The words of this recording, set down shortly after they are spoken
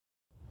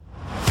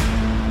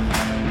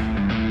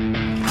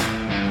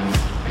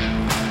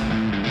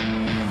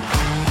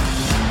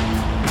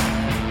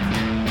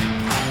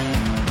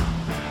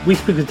We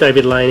speak with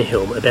David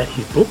Leyonhjelm about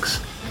his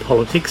books,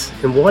 politics,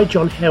 and why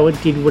John Howard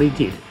did what he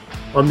did.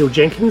 I'm Neil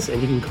Jenkins, and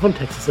you can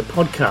contact us at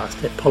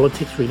podcast at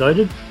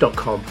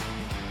politicsreloaded.com.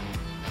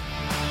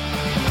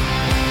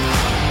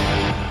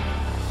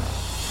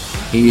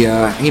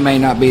 He may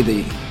not be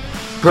the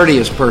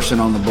prettiest person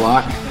on the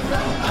block,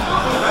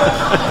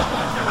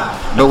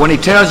 but when he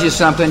tells you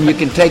something, you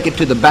can take it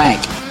to the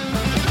bank.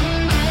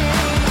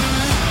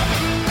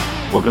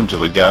 Welcome to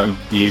the Go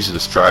News of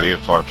Australia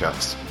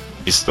podcast.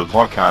 It's the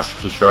podcast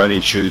for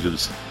Australian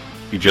shooters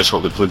who just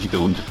want the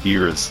political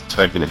interference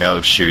taken out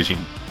of shooting.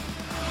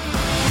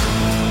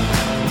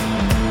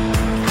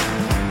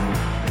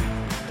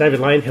 David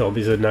Leyonhjelm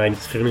is a name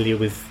that's familiar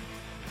with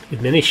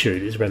many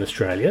shooters around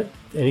Australia,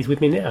 and he's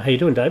with me now. How are you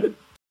doing, David?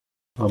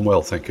 I'm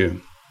well, thank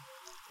you.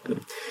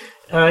 Good.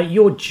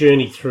 Your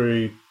journey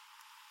through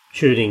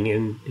shooting,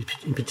 and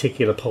in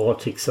particular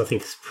politics, I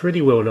think is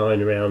pretty well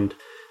known around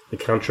the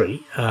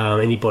country.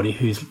 Anybody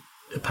who's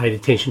paid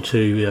attention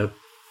to,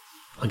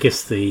 I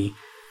guess, the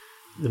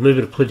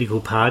movement of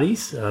political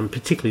parties,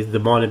 particularly the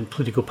minor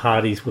political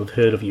parties, will have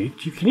heard of you.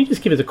 Can you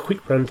just give us a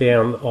quick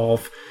rundown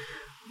of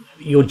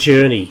your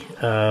journey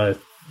that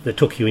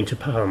took you into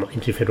Parliament,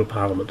 into federal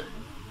Parliament?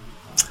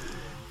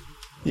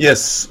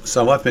 Yes,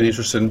 so I've been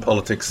interested in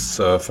politics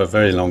for a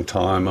very long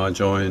time. I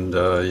joined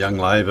Young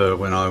Labor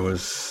when I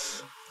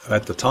was,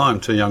 at the time,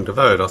 too young to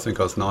vote. I think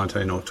I was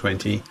 19 or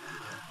 20.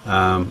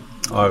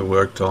 I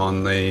worked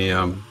on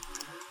the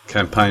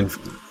campaign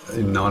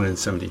in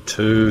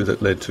 1972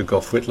 that led to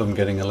Gough Whitlam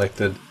getting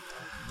elected.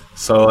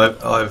 So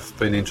I've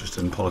been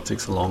interested in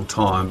politics a long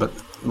time, but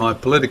my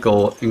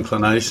political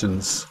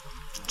inclinations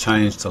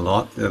changed a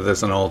lot.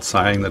 There's an old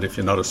saying that if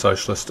you're not a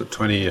socialist at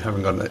 20, you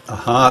haven't got a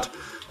heart,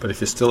 but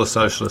if you're still a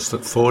socialist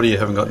at 40, you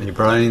haven't got any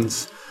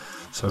brains.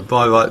 So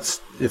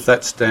if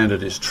that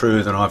standard is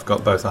true, then I've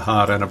got both a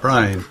heart and a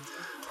brain,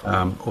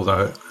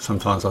 although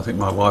sometimes I think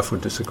my wife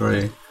would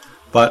disagree.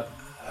 But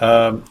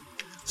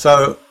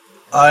so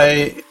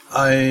I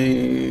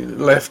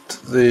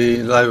left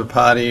the Labor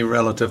Party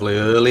relatively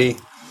early.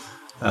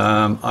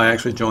 I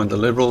actually joined the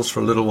Liberals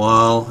for a little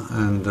while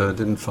and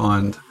didn't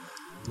find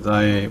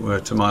they were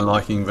to my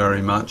liking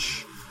very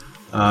much.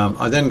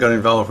 I then got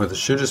involved with the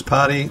Shooters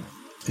Party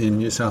in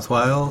New South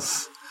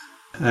Wales,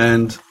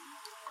 and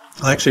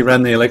I actually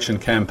ran the election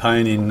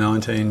campaign in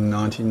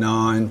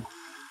 1999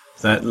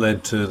 that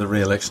led to the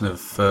re-election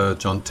of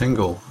John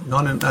Tingle.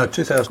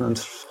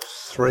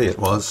 2003 it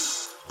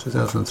was.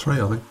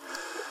 2003, I think.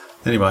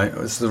 Anyway, it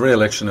was the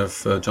re-election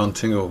of John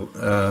Tingle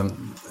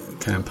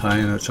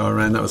campaign which I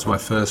ran. That was my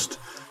first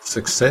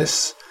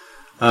success.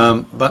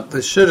 But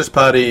the Shooters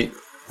Party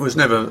was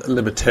never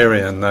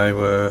libertarian. They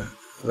were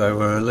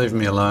leaving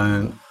me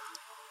alone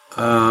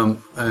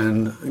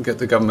and get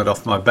the government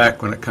off my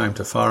back when it came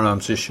to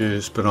firearms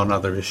issues, but on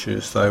other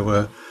issues they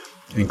were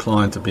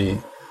inclined to be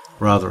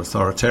rather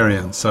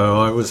authoritarian. So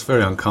I was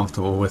very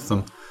uncomfortable with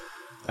them.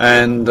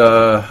 And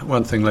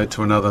one thing led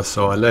to another,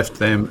 so I left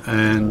them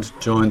and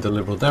joined the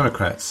Liberal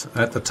Democrats.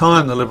 At the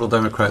time, the Liberal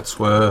Democrats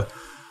were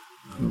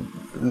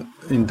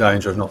in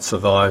danger of not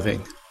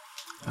surviving.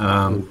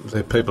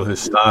 The people who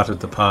started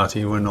the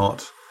party were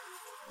not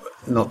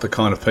the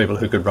kind of people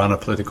who could run a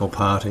political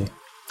party.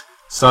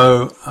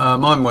 So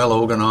I'm well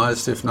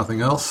organised, if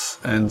nothing else,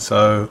 and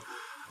so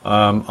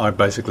I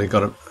basically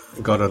got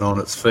it on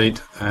its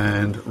feet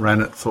and ran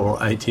it for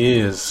 8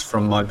 years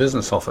from my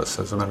business office,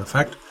 as a matter of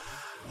fact.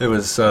 It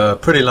was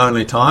pretty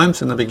lonely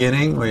times in the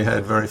beginning. We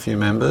had very few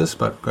members,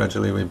 but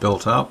gradually we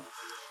built up.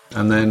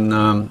 And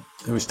then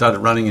we started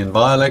running in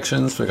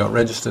by-elections. We got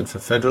registered for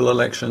federal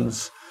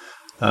elections.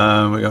 We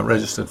got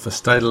registered for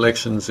state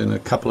elections in a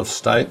couple of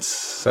states.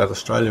 South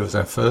Australia was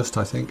our first,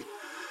 I think.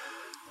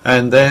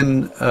 And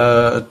then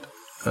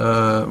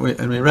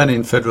we ran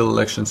in federal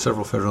elections,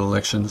 several federal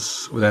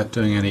elections, without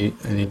doing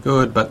any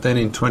good. But then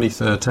in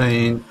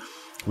 2013,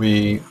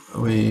 we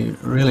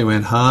really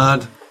went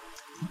hard.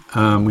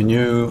 We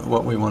knew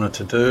what we wanted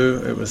to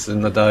do. It was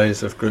in the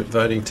days of group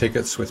voting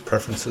tickets, with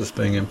preferences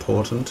being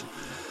important.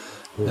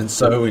 And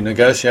so we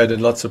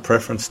negotiated lots of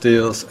preference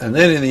deals. And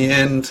then in the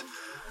end,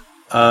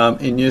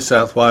 in New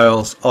South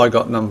Wales, I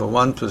got number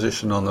one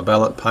position on the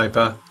ballot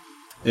paper.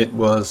 It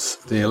was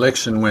the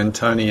election when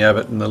Tony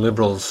Abbott and the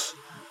Liberals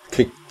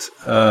kicked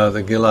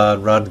the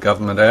Gillard-Rudd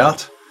government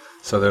out.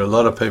 So there were a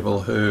lot of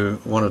people who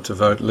wanted to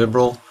vote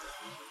Liberal.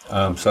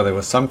 So there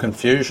was some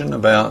confusion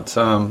about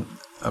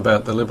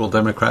the Liberal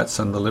Democrats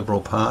and the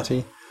Liberal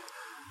Party.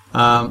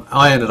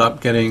 I ended up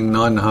getting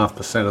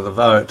 9.5% of the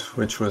vote,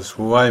 which was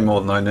way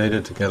more than I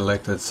needed to get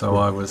elected, so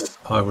I was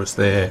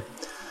there.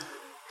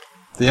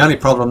 The only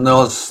problem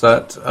was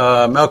that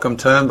Malcolm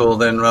Turnbull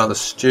then rather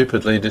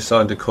stupidly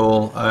decided to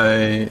call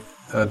a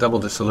double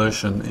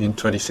dissolution in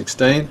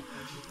 2016,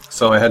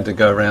 so I had to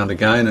go round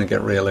again and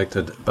get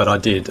re-elected, but I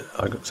did,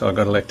 so I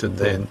got elected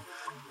then.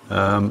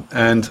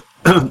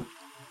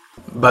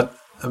 But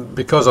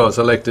because I was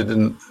elected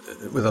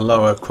with a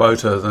lower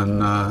quota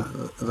than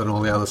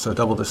all the others, so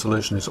double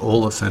dissolution is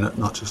all the Senate,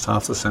 not just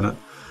half the Senate,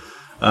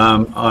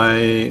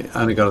 I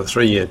only got a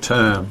 3-year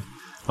term.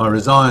 I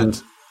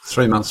resigned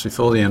 3 months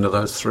before the end of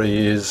those 3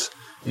 years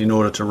in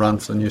order to run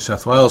for the New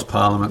South Wales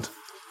Parliament.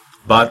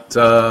 But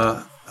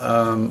that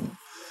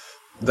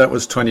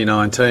was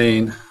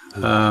 2019.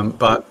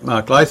 But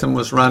Mark Latham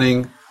was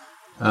running,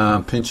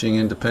 pinching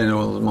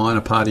independent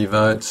minor party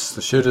votes.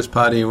 The Shooters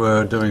Party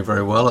were doing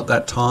very well at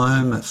that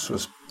time. This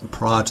was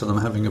prior to them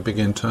having a big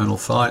internal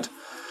fight.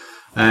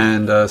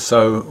 And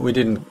so we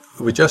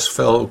just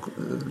fell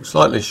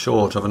slightly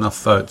short of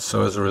enough votes.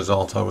 So as a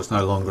result, I was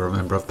no longer a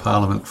Member of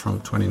Parliament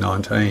from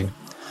 2019.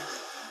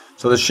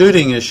 So the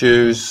shooting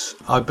issues,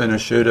 I've been a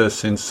shooter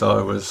since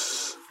I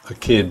was a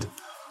kid.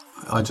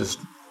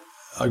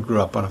 I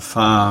grew up on a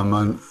farm,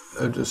 and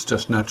it was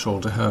just natural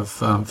to have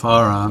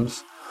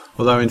firearms.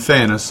 Although in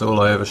fairness,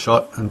 all I ever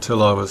shot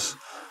until I was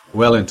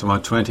well into my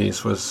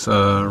 20s was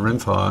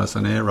rimfires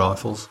and air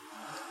rifles.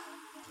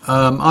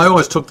 I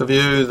always took the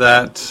view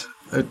that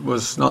it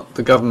was not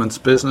the government's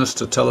business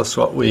to tell us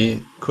what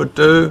we could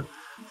do,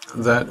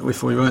 that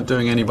if we weren't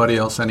doing anybody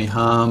else any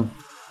harm,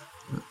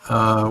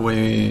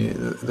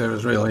 there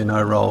was really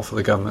no role for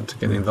the government to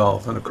get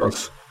involved. And of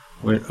course,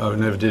 I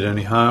never did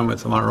any harm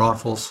with my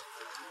rifles,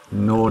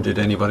 nor did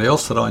anybody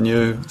else that I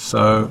knew.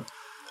 So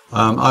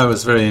I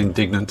was very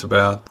indignant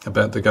about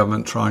the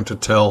government trying to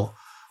tell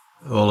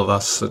all of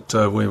us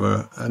that we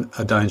were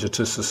a danger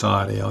to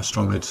society. I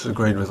strongly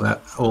disagreed with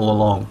that all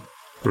along.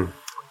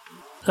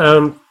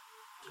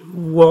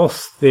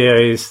 Whilst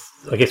there is,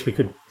 I guess we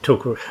could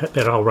talk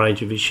about a whole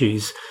range of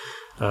issues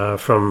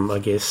from, I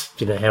guess,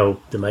 how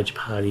the major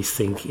parties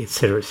think,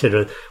 etc.,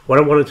 etc. What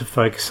I wanted to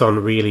focus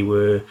on really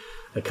were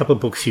a couple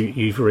of books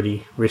you've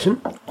already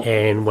written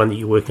and one that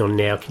you're working on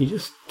now. Can you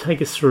just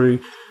take us through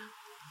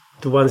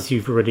the ones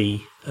you've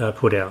already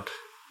put out?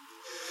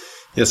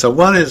 Yeah, so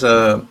one is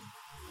a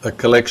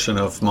collection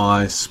of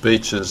my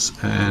speeches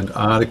and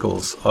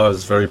articles. I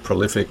was very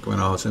prolific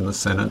when I was in the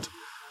Senate,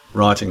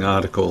 writing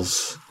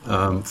articles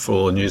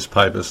for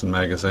newspapers and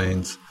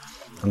magazines.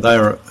 And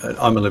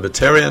I'm a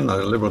libertarian. The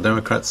Liberal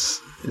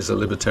Democrats is a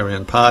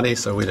libertarian party,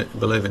 so we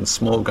believe in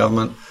small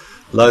government,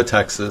 low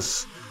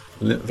taxes,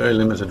 very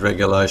limited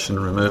regulation,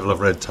 removal of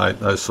red tape,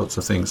 those sorts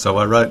of things. So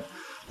I wrote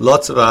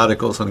lots of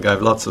articles and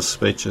gave lots of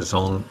speeches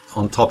on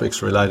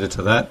topics related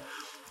to that.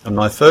 And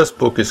my first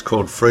book is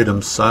called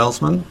Freedom's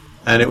Salesman,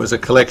 and it was a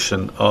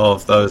collection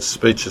of those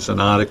speeches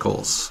and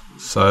articles.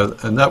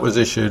 And that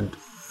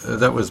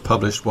was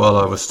published while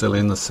I was still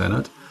in the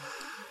Senate.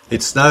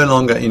 It's no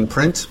longer in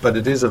print, but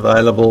it is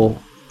available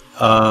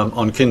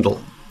on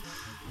Kindle.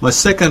 My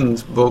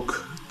second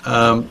book,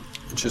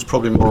 which is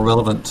probably more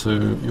relevant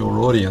to your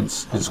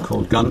audience, is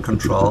called Gun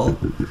Control.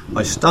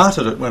 I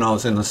started it when I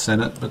was in the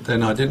Senate, but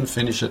then I didn't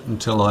finish it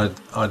until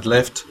I'd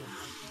left,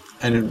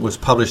 and it was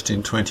published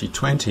in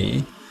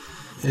 2020.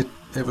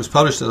 It was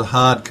published as a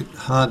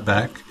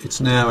hardback. It's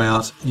now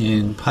out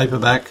in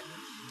paperback,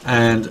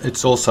 and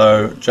it's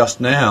also just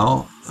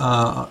now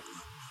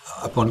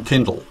up on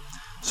Kindle.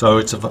 So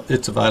it's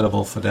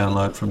available for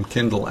download from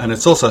Kindle, and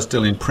it's also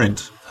still in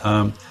print.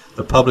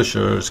 The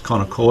publisher is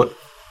Connor Court,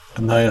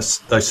 and they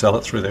sell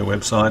it through their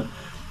website,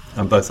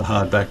 both the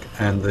hardback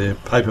and the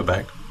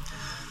paperback.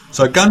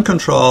 So Gun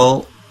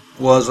Control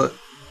was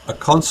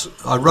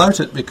I wrote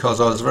it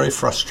because I was very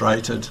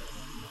frustrated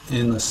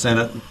in the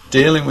Senate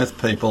dealing with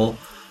people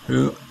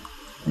who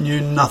knew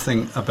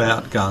nothing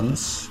about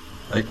guns.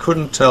 They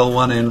couldn't tell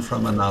one end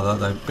from another.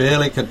 They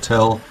barely could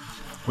tell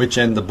which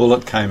end the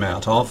bullet came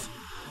out of.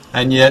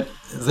 And yet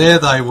there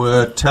they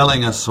were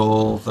telling us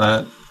all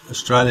that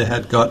Australia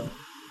had got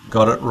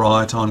it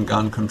right on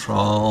gun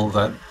control,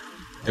 that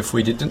if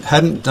we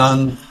hadn't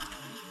done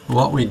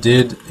what we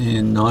did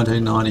in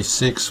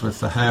 1996 with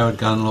the Howard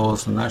gun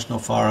laws and National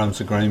Firearms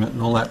Agreement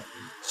and all that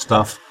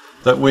stuff,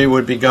 that we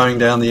would be going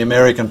down the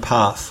American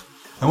path.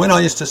 And when I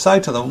used to say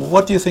to them, well,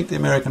 what do you think the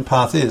American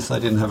path is? They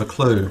didn't have a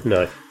clue.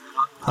 No.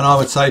 And I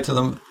would say to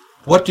them,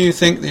 what do you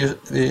think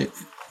the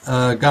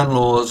gun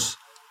laws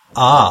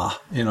are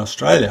in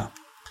Australia?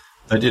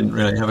 They didn't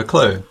really have a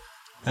clue.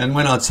 And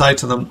when I'd say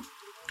to them,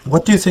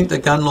 what do you think the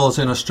gun laws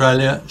in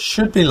Australia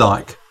should be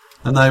like?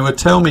 And they would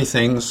tell me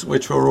things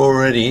which were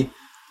already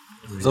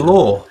the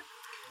law.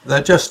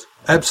 They're just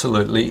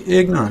absolutely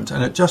ignorant,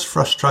 and it just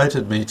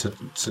frustrated me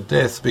to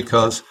death,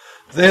 because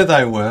there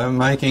they were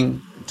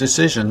making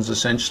decisions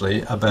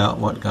essentially about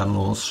what gun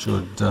laws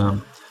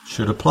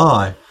should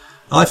apply.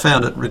 I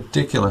found it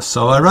ridiculous.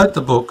 So I wrote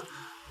the book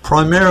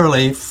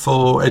primarily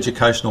for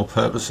educational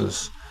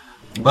purposes,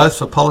 both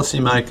for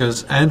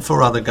policymakers and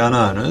for other gun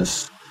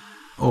owners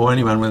or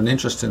anyone with an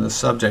interest in the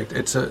subject.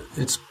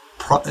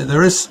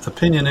 There is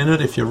opinion in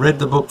it. If you read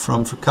the book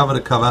from cover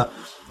to cover,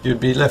 you'd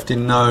be left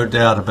in no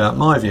doubt about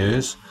my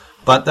views,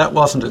 but that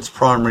wasn't its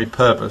primary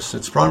purpose.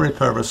 Its primary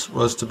purpose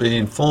was to be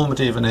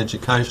informative and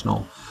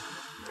educational.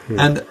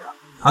 And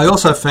I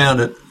also found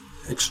it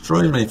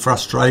extremely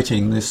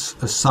frustrating, this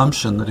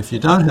assumption that if you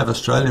don't have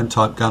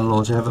Australian-type gun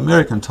laws, you have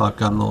American-type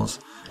gun laws,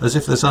 as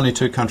if there's only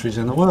two countries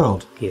in the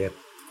world. Yeah.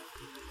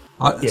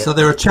 So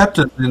there are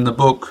chapters in the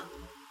book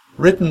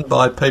written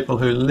by people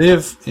who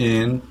live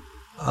in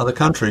other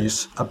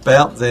countries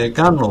about their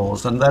gun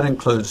laws, and that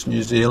includes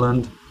New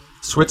Zealand,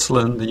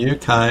 Switzerland, the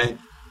UK,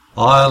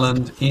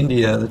 Ireland,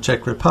 India, the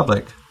Czech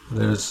Republic.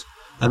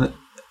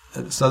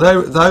 So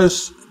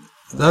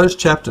those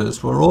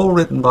chapters were all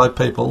written by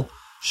people,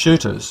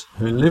 shooters,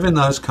 who live in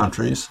those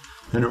countries,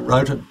 who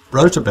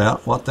wrote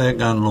about what their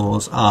gun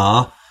laws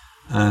are,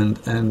 and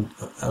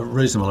a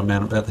reasonable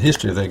amount about the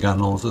history of their gun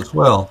laws as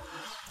well.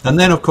 And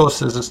then, of course,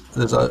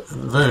 there's a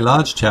very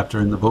large chapter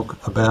in the book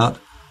about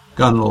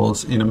gun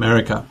laws in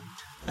America,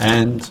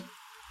 and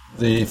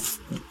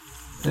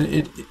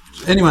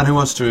anyone who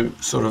wants to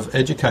sort of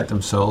educate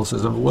themselves,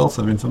 there's a wealth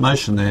of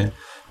information there,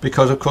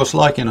 because, of course,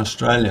 like in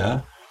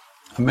Australia,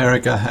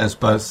 America has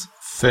both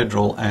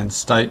federal and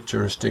state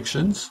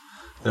jurisdictions.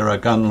 There are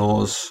gun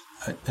laws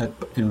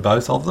in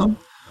both of them,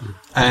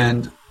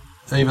 and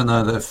even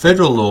though the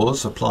federal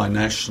laws apply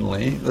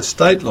nationally, the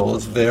state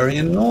laws vary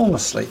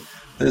enormously.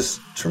 There's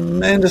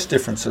tremendous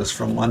differences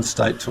from one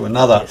state to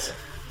another, yes.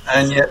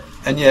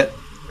 and yet,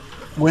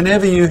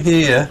 whenever you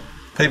hear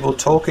people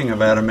talking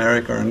about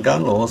America and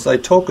gun laws, they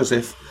talk as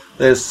if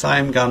there's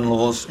same gun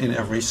laws in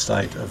every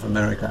state of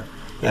America,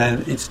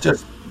 and it's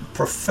just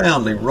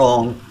profoundly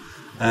wrong.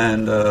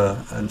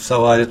 And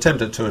so I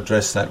attempted to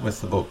address that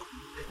with the book.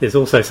 There's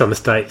also some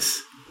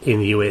states in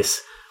the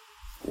US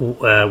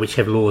which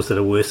have laws that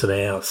are worse than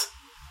ours.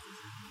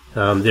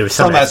 There are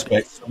some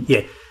aspects.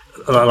 Yeah,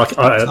 like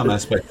some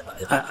aspects.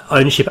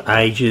 Ownership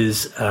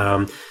ages.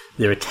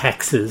 There are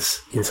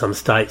taxes in some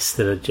states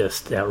that are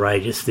just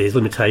outrageous. There's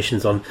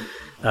limitations on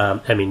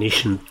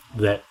ammunition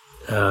that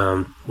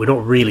we're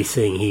not really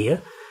seeing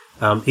here.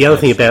 The other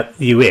thing about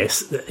the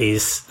US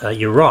is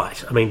you're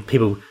right. I mean,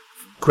 people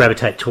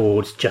gravitate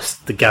towards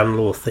just the gun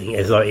law thing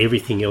as though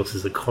everything else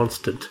is a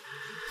constant.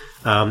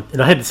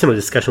 And I had a similar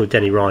discussion with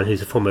Danny Ryan,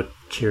 who's a former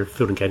chair of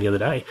Field and Game, the other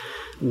day,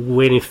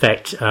 when in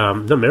fact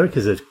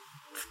America's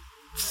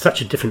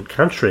such a different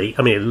country.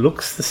 I mean, it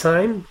looks the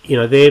same. You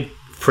know, their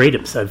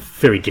freedoms are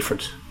very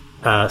different.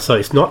 So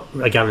it's not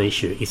a gun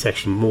issue. It's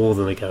actually more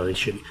than a gun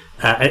issue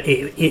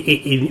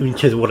in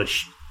terms of what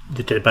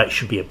the debate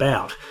should be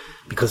about,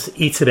 because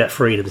it's about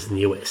freedoms in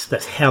the US.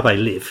 That's how they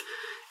live.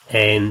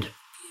 And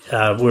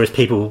whereas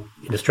people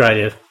in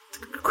Australia,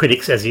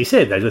 critics, as you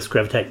said, they just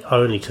gravitate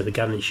only to the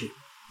gun issue.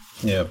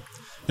 Yeah.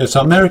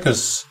 So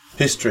America's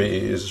history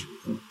is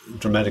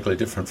dramatically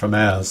different from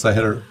ours. They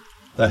had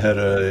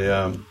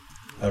a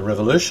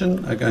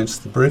revolution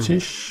against the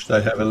British.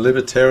 They have a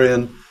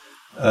libertarian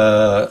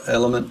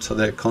element to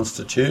their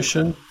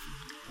constitution.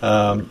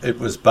 It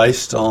was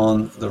based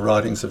on the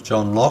writings of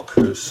John Locke,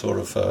 who's sort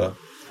of a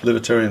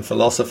libertarian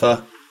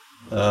philosopher.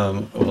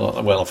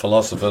 A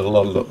philosopher a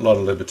lot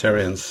of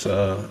libertarians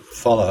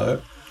follow,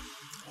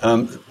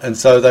 and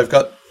so they've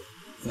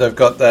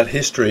got that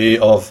history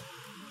of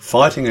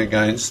fighting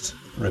against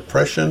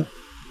repression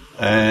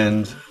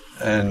and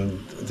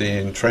the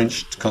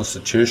entrenched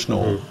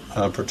constitutional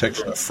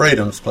protection of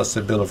freedoms, plus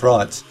the Bill of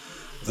Rights,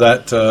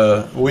 that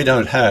we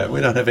don't have.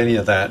 We don't have any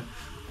of that.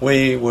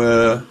 We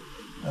were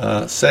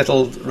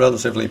settled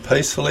relatively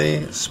peacefully,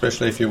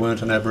 especially if you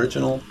weren't an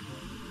Aboriginal,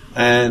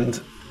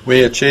 and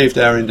we achieved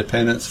our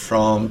independence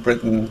from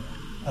Britain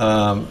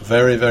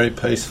very, very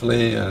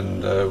peacefully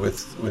and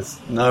with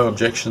no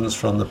objections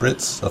from the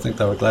Brits. I think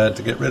they were glad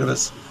to get rid of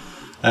us.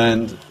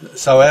 And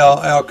so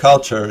our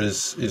culture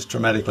is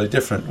dramatically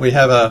different. We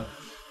have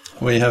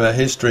a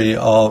history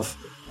of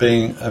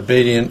being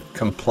obedient,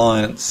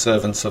 compliant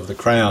servants of the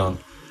Crown.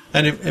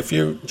 And if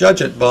you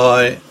judge it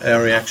by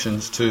our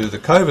reactions to the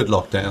COVID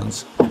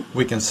lockdowns,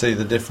 we can see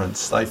the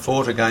difference. They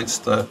fought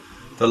against the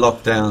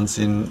lockdowns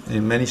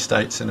in many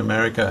states in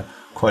America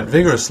quite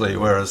vigorously,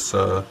 whereas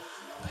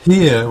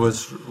here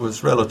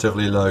was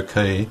relatively low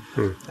key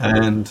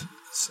and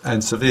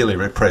severely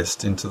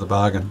repressed into the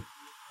bargain.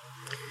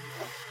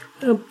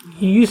 You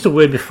used a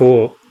word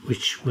before,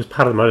 which was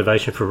part of the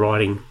motivation for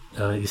writing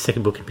your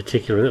second book in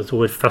particular, and it was the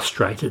word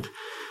frustrated.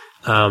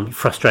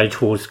 Frustrated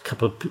towards a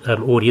couple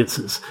of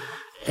audiences,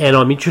 and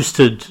I'm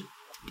interested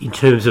in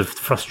terms of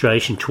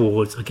frustration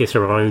towards, I guess,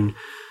 our own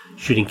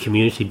shooting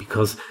community,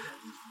 because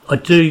I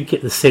do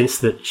get the sense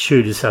that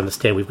shooters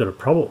understand we've got a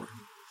problem.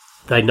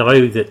 They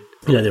know that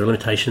there are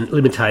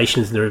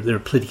limitations, and there are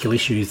political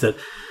issues that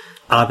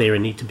are there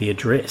and need to be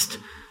addressed,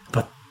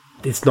 but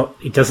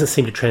it doesn't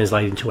seem to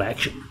translate into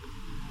action.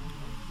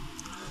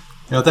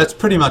 That's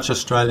pretty much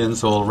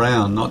Australians all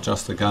round, not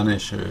just the gun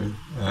issue.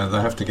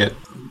 They have to get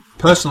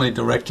personally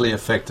directly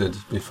affected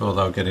before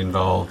they'll get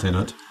involved in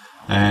it.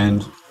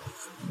 And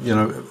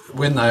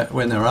when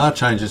there are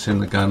changes in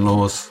the gun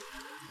laws,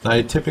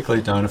 they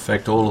typically don't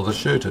affect all of the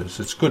shooters.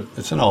 It's good.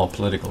 It's an old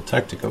political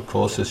tactic, of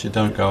course, is you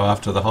don't go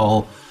after the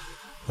whole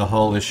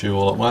issue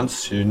all at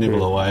once. You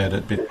nibble away at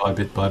it bit by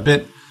bit by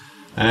bit.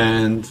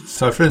 And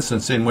so, for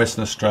instance, in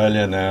Western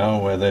Australia now,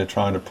 where they're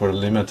trying to put a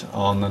limit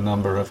on the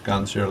number of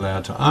guns you're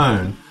allowed to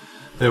own,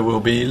 there will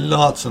be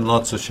lots and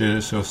lots of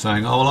shooters who are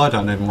saying, oh, well, I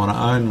don't even want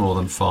to own more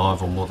than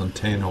 5 or more than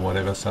 10 or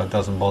whatever, so it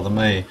doesn't bother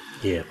me.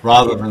 Yeah.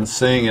 Rather than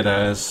seeing it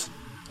as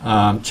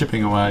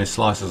chipping away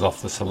slices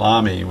off the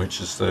salami, which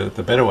is the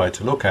better way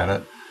to look at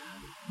it.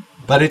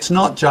 But it's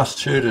not just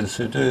shooters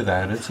who do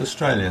that, it's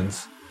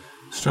Australians.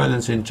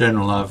 Australians in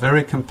general are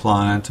very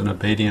compliant and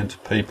obedient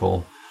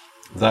people,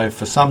 though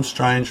for some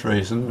strange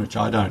reason, which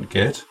I don't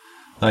get,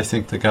 they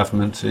think the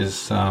government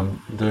is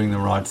doing the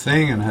right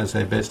thing and has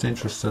their best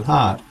interests at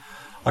heart.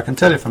 I can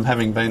tell you from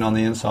having been on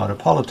the inside of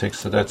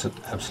politics that that's an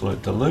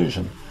absolute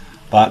delusion,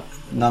 but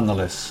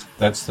nonetheless,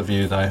 that's the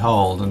view they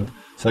hold. And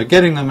so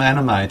getting them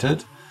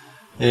animated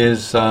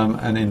is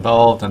and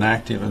involved and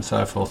active and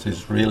so forth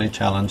is really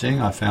challenging.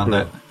 I found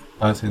that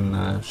both in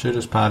the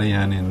Shooters Party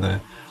and in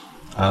the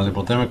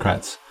Liberal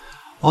Democrats.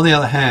 On the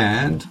other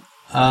hand,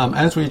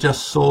 as we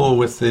just saw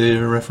with the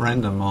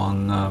referendum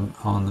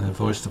on the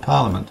voice to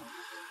Parliament,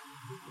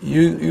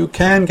 you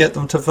can get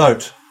them to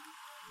vote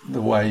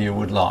the way you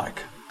would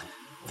like.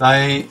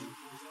 They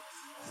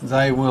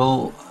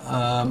will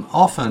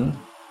often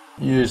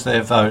use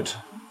their vote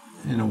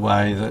in a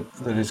way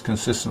that is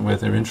consistent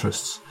with their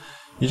interests.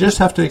 You just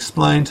have to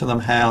explain to them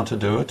how to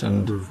do it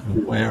and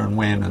where and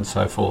when and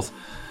so forth.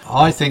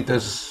 I think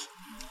there's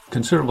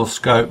considerable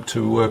scope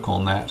to work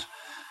on that.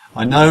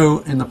 I know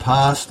in the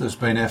past there's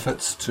been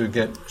efforts to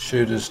get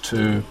shooters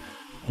to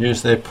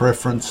use their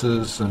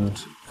preferences and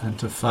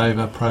to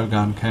favour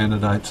pro-gun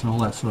candidates and all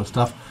that sort of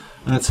stuff,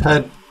 and it's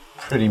had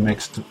pretty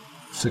mixed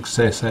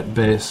success at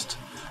best.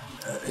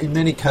 In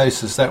many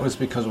cases that was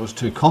because it was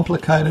too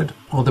complicated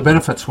or the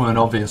benefits weren't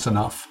obvious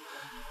enough.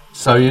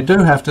 So you do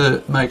have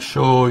to make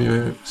sure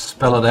you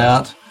spell it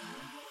out,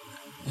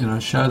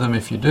 show them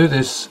if you do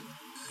this,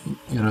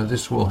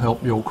 this will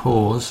help your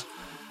cause.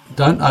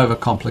 Don't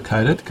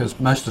overcomplicate it, because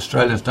most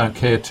Australians don't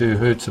care two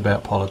hoots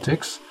about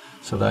politics,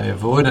 so they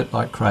avoid it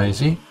like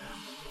crazy.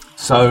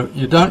 So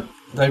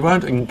they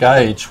won't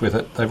engage with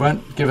it, they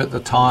won't give it the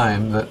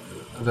time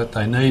that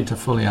they need to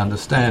fully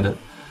understand it.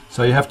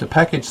 So you have to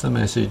package the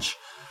message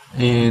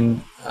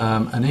in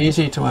an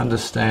easy to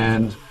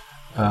understand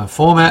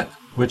format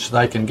which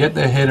they can get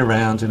their head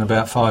around in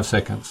about 5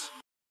 seconds.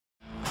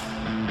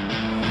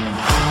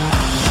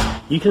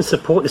 You can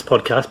support this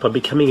podcast by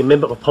becoming a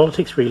member of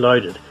Politics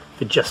Reloaded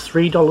for just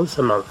 $3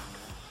 a month.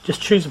 Just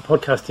choose a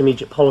podcast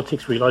image at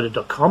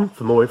politicsreloaded.com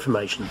for more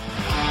information.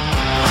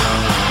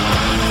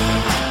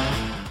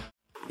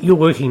 You're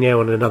working now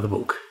on another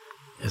book,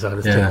 as I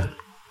understand it.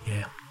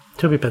 Yeah.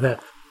 Tell me about that.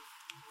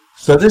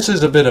 So this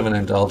is a bit of an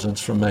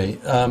indulgence from me.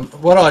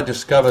 What I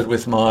discovered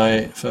with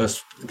my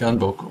first gun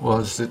book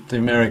was that the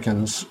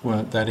Americans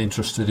weren't that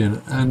interested in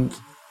it, and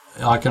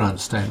I can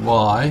understand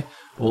why,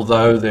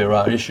 although there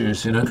are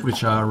issues in it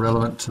which are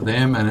relevant to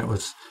them, and it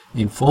was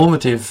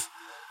informative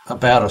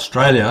about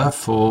Australia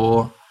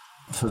for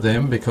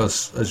them,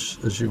 because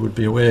as you would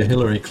be aware,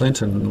 Hillary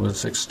Clinton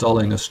was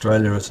extolling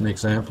Australia as an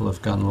example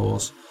of gun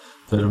laws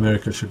that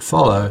America should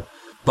follow.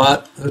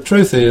 But the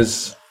truth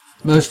is,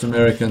 most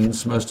American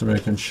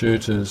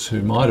shooters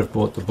who might have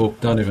bought the book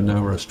don't even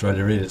know where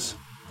Australia is.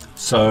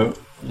 So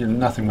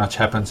nothing much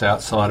happens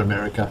outside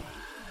America.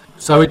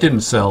 So it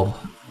didn't sell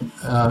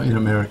in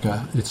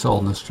America. It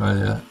sold in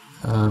Australia,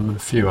 a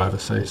few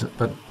overseas,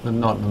 but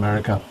not in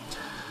America.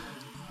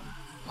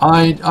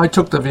 I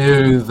took the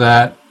view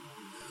that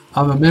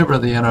I'm a member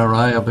of the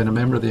NRA. I've been a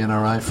member of the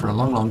NRA for a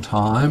long, long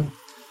time,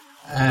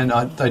 and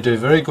they do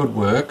very good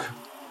work.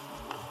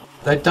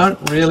 They don't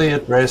really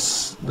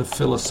address the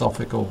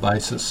philosophical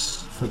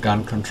basis for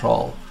gun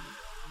control.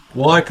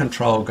 Why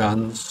control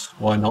guns?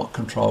 Why not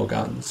control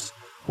guns?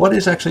 What are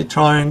you actually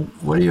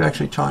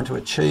trying to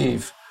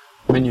achieve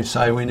when you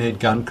say we need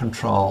gun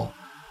control?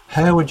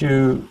 How would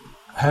you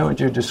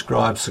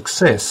describe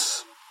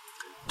success?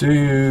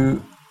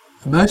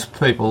 Most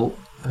people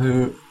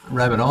who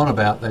rabbit on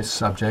about this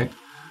subject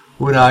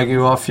would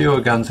argue fewer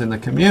guns in the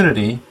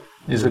community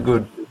is a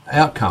good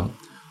outcome.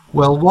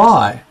 Well,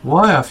 why?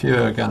 Why are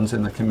fewer guns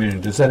in the community?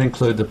 Does that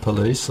include the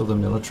police or the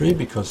military,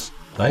 because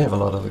they have a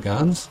lot of the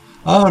guns?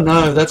 Oh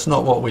no, that's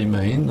not what we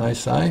mean, they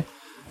say.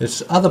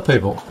 It's other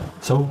people.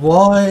 So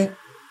why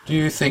do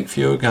you think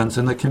fewer guns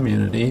in the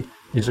community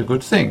is a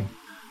good thing?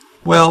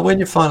 Well, when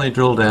you finally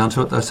drill down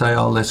to it, they say,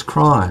 less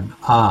crime.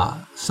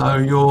 So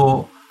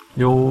your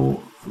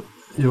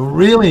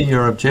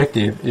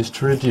objective is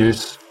to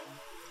reduce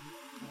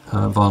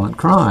violent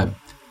crime.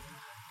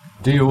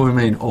 Do you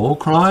mean all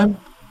crime?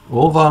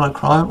 All violent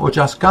crime, or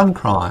just gun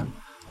crime?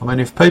 I mean,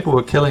 if people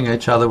were killing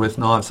each other with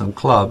knives and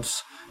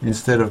clubs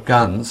instead of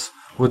guns,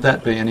 would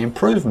that be an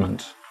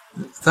improvement?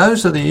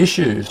 Those are the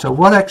issues. So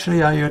what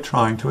actually are you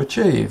trying to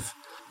achieve?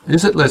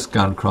 Is it less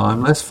gun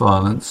crime, less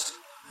violence?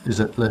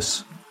 Is it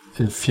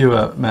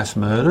fewer mass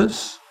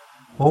murders?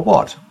 Or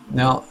what?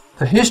 Now,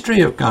 the history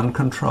of gun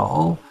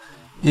control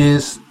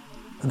is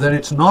that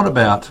it's not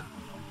about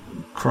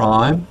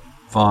crime,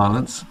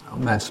 violence,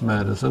 mass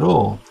murders at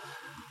all.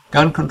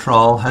 Gun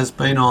control has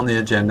been on the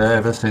agenda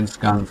ever since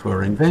guns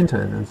were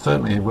invented, and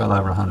certainly well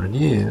over 100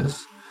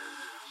 years.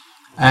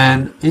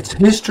 And its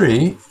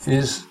history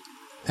is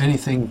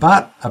anything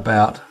but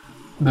about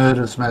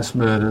murders, mass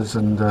murders,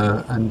 and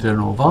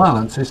general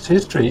violence. Its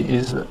history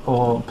is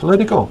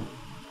political.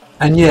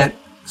 And yet,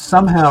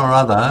 somehow or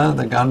other,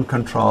 the gun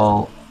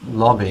control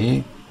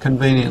lobby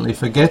conveniently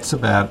forgets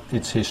about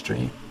its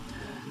history.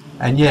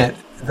 And yet,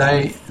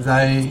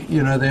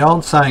 the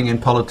old saying in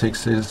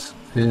politics is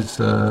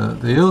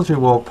the ills you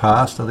walk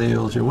past are the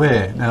ills you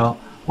wear. Now,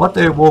 what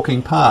they're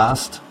walking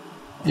past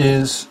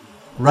is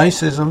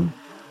racism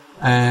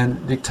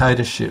and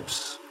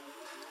dictatorships.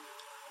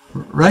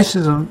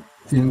 Racism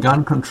in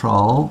gun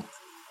control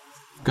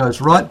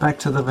goes right back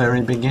to the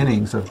very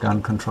beginnings of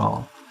gun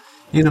control.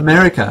 In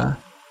America,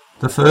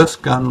 the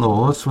first gun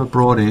laws were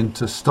brought in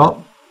to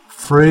stop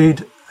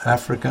freed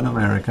African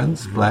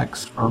Americans,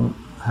 blacks, from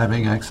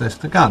having access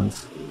to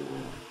guns.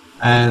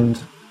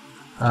 And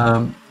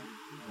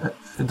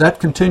that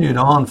continued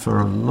on for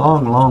a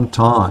long, long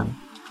time.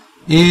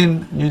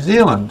 In New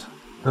Zealand,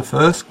 the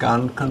first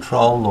gun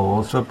control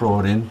laws were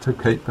brought in to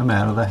keep them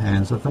out of the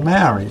hands of the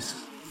Maoris.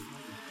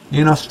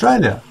 In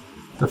Australia,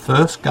 the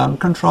first gun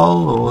control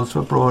laws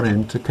were brought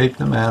in to keep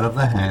them out of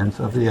the hands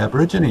of the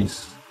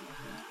Aborigines.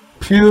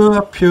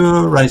 Pure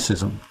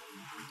racism.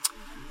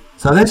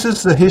 So this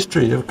is the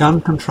history of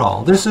gun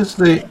control. This is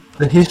the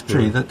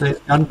history that these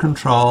gun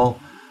control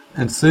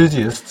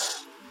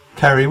enthusiasts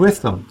carry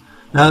with them.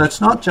 Now,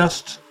 it's not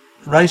just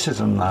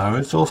racism, though.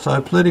 It's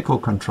also political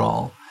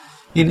control.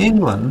 In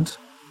England,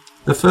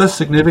 the first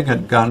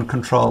significant gun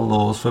control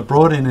laws were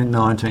brought in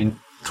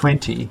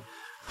 1920,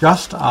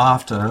 just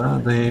after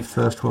the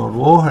First World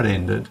War had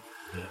ended.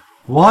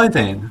 Why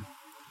then?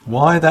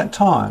 Why that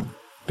time?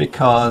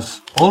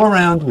 Because all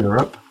around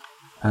Europe,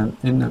 and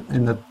in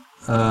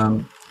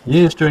the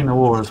years during the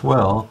war as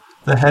well,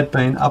 there had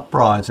been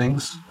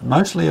uprisings,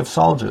 mostly of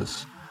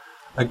soldiers,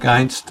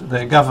 against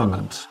their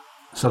government.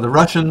 So the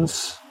Russian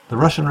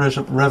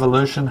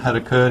Revolution had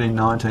occurred in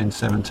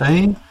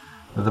 1917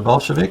 with the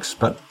Bolsheviks,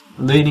 but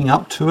leading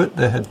up to it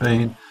there had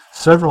been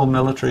several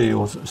military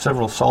or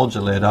several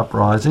soldier-led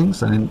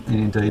uprisings, and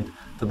indeed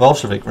the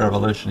Bolshevik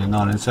Revolution in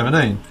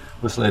 1917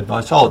 was led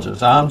by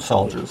soldiers, armed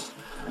soldiers.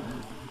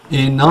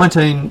 In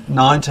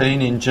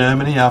 1919 in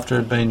Germany, after it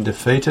had been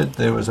defeated,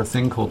 there was a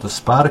thing called the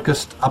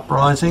Spartacist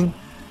Uprising.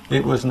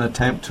 It was an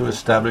attempt to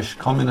establish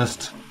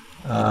communist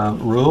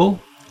rule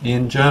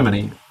in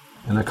Germany.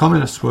 And the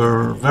communists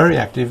were very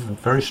active and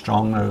very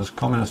strong. There was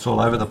communists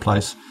all over the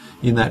place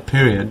in that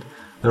period.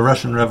 The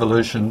Russian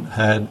Revolution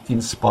had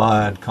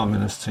inspired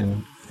communists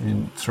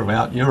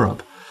throughout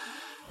Europe.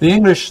 The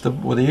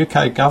the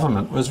UK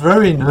government was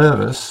very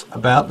nervous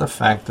about the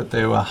fact that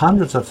there were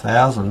hundreds of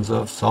thousands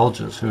of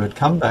soldiers who had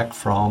come back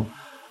from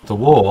the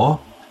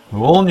war,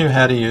 who all knew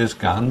how to use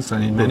guns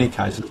and in many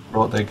cases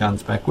brought their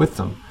guns back with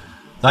them.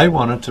 They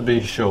wanted to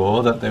be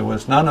sure that there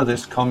was none of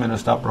this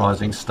communist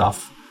uprising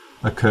stuff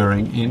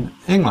occurring in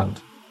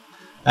England.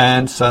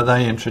 And so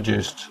they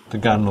introduced the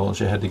gun laws.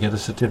 You had to get a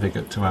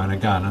certificate to own a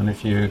gun, and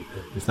if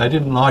they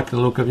didn't like the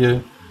look of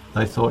you,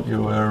 they thought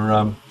you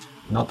were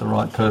not the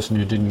right person,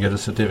 you didn't get a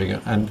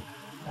certificate. And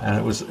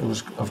it was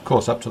of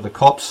course up to the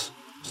cops,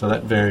 so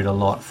that varied a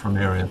lot from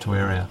area to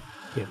area.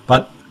 Yeah.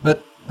 But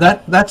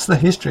that's the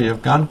history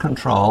of gun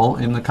control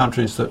in the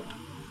countries that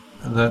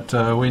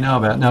we know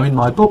about. Now, in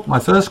my book, my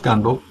first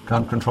gun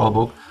control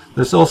book,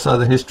 there's also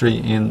the history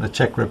in the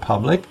Czech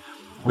Republic,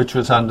 which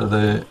was under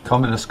the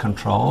communist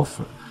control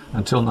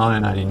until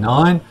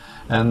 1989,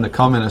 and the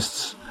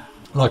communists,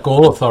 like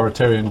all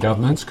authoritarian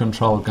governments,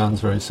 controlled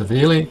guns very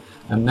severely.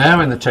 And now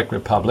in the Czech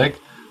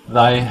Republic,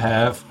 they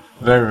have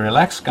very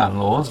relaxed gun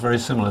laws, very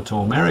similar to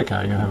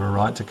America. You have a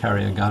right to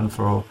carry a gun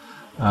for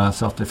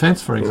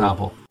self-defense, for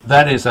example.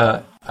 That is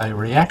a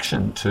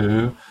reaction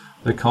to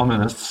the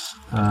communists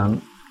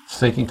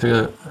seeking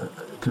to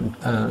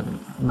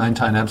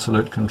maintain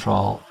absolute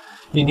control.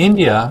 In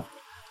India,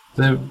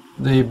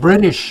 the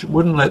British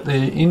wouldn't let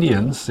the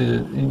Indians, the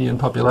Indian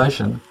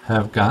population,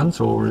 have guns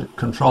or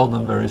controlled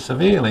them very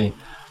severely.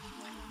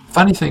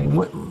 Funny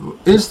thing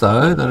is,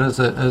 though, that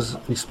as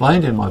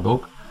explained in my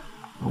book,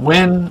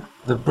 when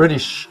the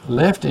British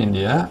left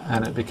India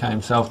and it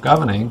became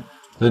self-governing,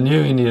 the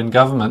new Indian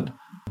government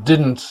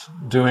didn't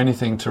do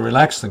anything to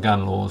relax the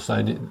gun laws.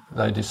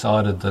 They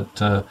decided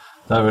that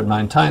they would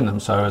maintain them.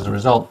 So as a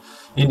result,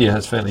 India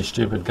has fairly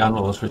stupid gun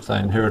laws, which they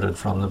inherited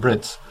from the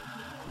Brits.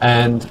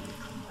 And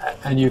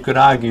you could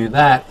argue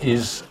that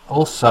is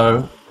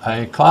also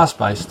a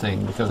class-based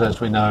thing, because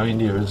as we know,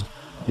 India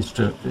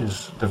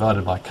is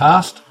divided by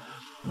caste.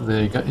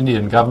 The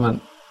Indian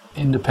government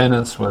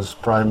independence was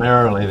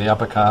primarily the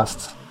upper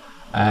castes,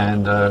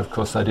 and of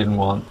course they didn't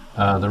want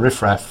the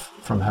riffraff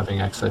from having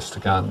access to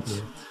guns.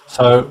 Yeah.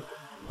 So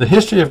the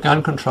history of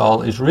gun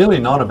control is really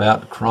not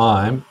about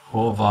crime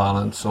or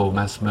violence or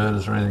mass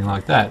murders or anything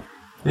like that.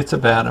 It's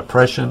about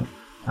oppression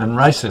and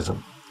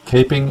racism,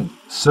 keeping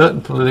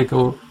certain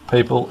political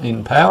people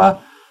in power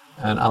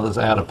and others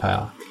out of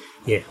power.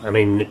 Yeah, I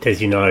mean,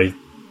 as you know,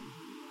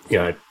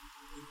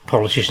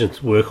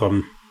 politicians work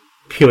on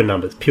pure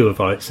numbers, pure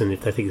votes, and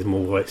if they think there's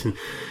more votes, and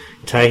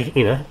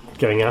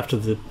going after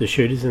the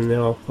shooters, and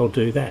they'll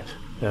do that,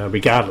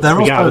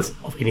 regardless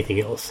of anything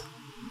else.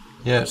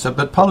 Yeah,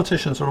 but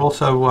politicians are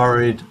also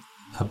worried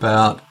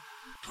about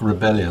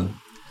rebellion.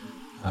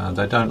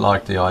 They don't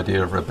like the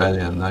idea of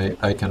rebellion.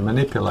 They can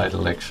manipulate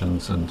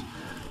elections and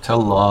tell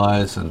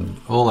lies and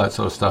all that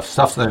sort of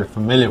stuff they're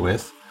familiar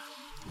with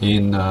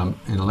in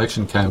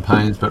election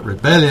campaigns, but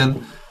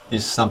rebellion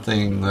is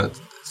something that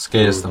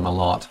scares them a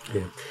lot.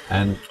 Yeah.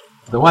 And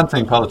the one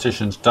thing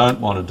politicians don't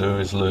want to do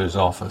is lose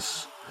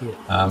office.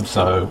 Yeah.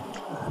 So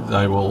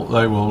they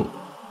will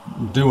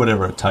do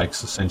whatever it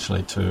takes,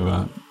 essentially,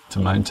 to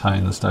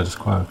maintain the status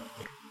quo.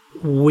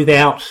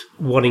 Without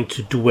wanting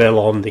to dwell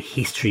on the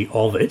history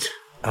of it,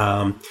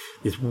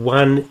 there's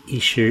one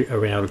issue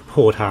around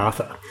Port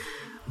Arthur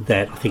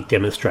that I think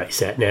demonstrates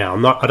that. Now,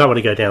 I don't want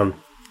to go down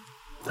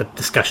a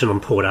discussion on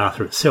Port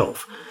Arthur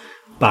itself,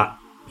 but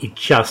it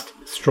just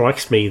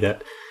strikes me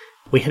that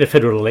we had a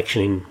federal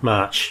election in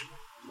March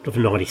of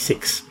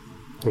 96,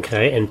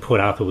 okay, and Port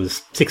Arthur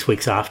was 6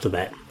 weeks after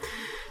that.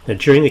 Now,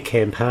 during the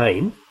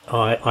campaign,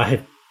 I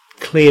have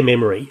clear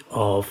memory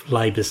of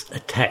Labor's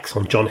attacks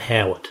on John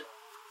Howard,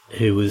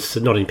 who was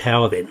not in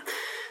power then.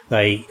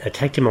 They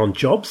attacked him on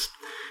jobs,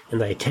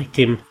 and they attacked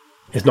him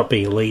as not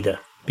being a leader,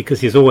 because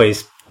he was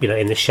always,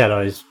 in the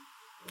shadows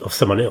of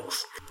someone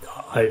else.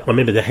 I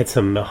remember they had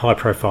some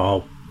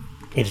high-profile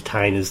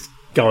entertainers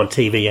go on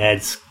TV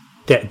ads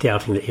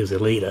doubting that he was a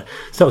leader.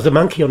 So it was a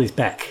monkey on his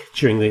back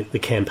during the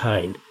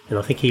campaign, and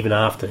I think even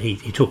after he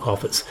took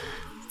office.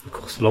 Of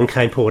course, along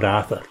came Port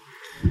Arthur.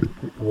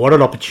 What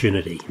an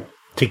opportunity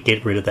to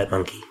get rid of that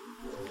monkey.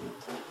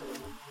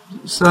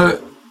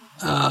 So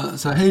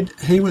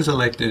he was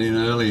elected in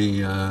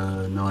early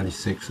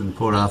 96, and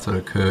Port Arthur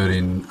occurred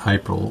in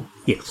April.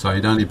 Yes. So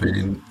he'd only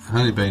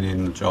been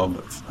in the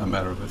job a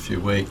matter of a few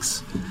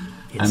weeks.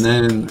 Yes.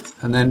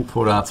 And then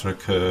Port Arthur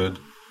occurred,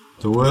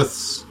 the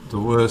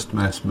worst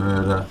mass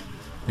murder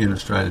in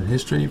Australian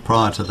history.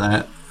 Prior to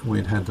that,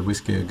 we'd had the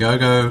Whiskey A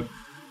Go-Go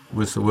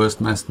was the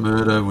worst mass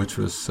murder, which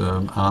was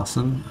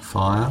arson,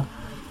 fire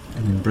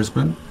in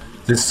Brisbane.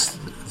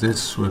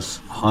 This was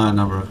a higher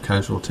number of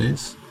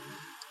casualties.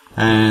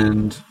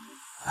 And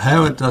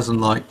Howard doesn't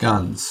like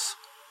guns.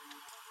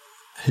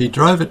 He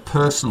drove it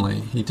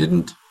personally. He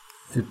didn't.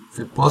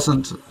 It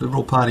wasn't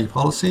Liberal Party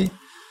policy.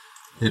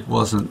 It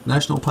wasn't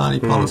National Party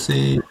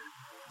policy.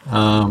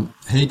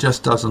 He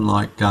just doesn't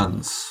like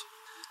guns.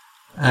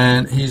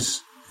 And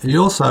he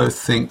also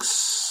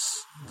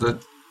thinks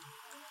that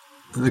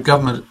the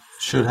government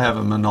should have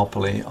a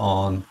monopoly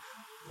on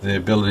the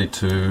ability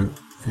to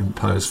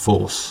impose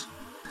force.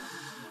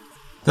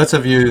 That's a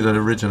view that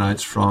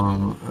originates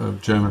from a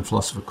German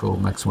philosopher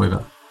called Max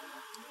Weber.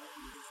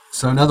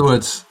 So in other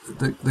words,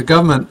 the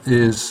government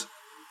is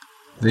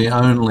the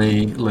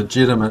only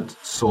legitimate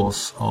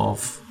source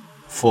of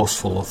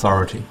forceful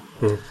authority.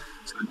 So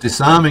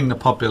disarming the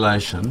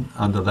population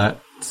under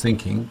that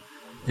thinking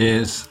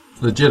is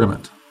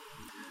legitimate.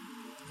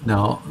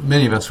 Now,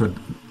 many of us would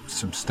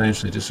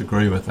substantially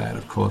disagree with that.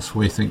 Of course,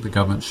 we think the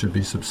government should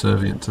be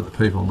subservient to the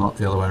people, not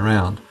the other way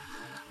around.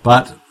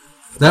 But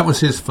that was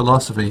his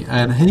philosophy,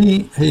 and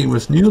he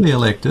was newly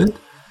elected.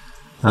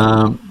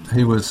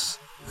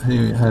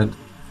 He had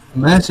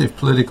massive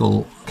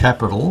political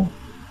capital,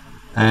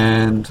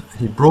 and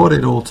he brought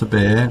it all to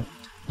bear.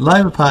 The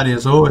Labor Party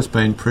has always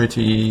been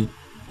pretty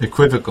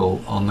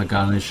equivocal on the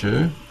gun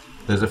issue.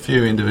 There's a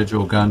few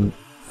individual gun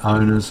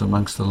owners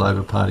amongst the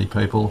Labor Party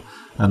people,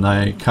 and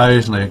they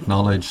occasionally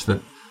acknowledge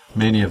that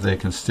many of their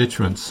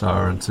constituents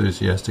are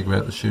enthusiastic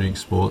about the shooting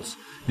sports.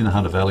 In the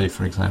Hunter Valley,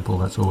 for example,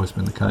 that's always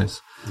been the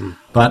case.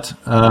 But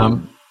they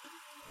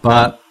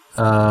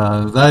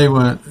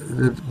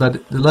weren't.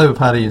 But the Labor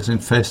Party is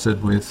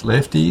infested with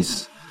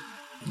lefties,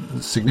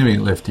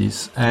 significant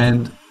lefties,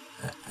 and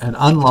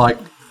unlike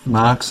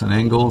Marx and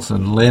Engels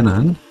and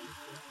Lenin,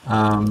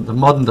 the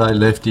modern day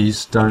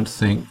lefties don't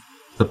think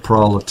the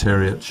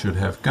proletariat should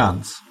have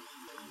guns.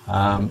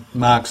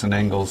 Marx and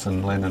Engels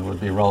and Lenin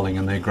would be rolling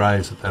in their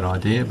graves at that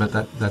idea, but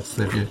that's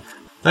their view.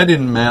 They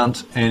didn't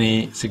mount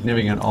any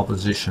significant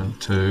opposition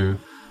to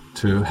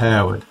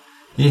Howard.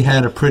 He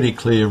had a pretty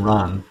clear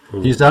run.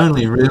 His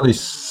only really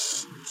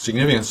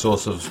significant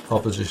source of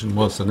opposition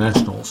was the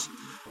Nationals.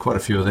 Quite a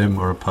few of them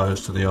were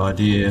opposed to the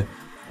idea,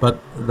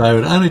 but they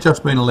had only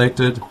just been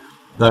elected.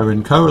 They were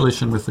in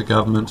coalition with the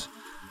government,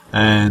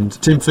 and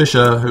Tim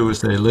Fischer, who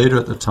was their leader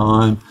at the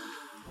time,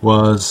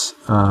 was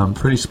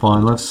pretty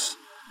spineless,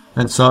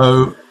 and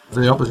so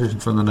the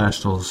opposition from the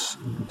Nationals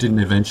didn't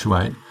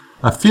eventuate.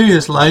 A few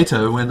years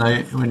later,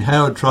 when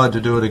Howard tried to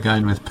do it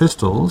again with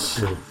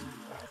pistols,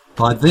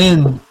 by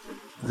then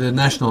the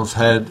Nationals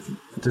had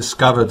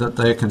discovered that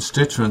their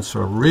constituents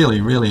were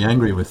really, really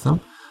angry with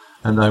them,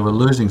 and they were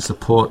losing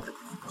support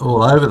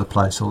all over the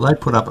place. So they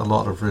put up a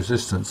lot of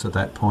resistance at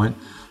that point.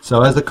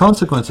 So as a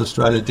consequence,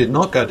 Australia did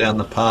not go down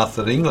the path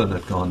that England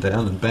had gone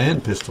down and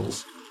banned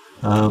pistols.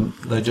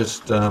 They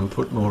just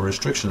put more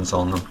restrictions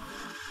on them.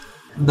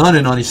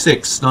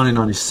 1996,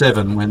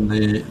 1997, when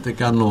the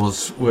gun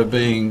laws were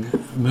being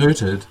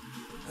mooted,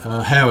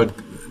 Howard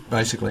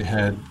basically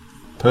had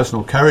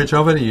personal courage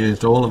of it. He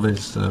used all of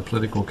his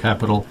political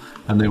capital,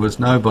 and there was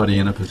nobody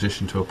in a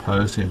position to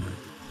oppose him.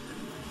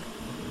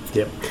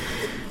 Yep.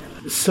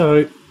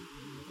 So,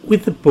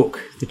 with the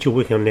book that you're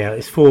working on now,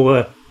 it's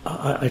for,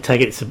 I take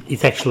it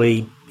it's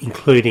actually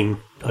including,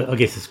 I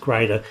guess it's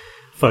greater,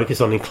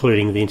 focus on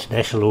including the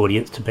international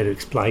audience to better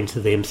explain to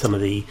them some of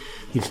the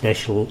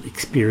international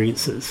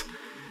experiences.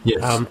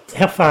 Yes.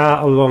 How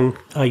far along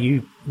are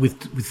you with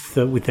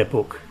that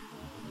book?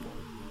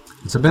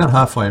 It's about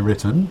halfway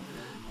written.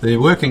 The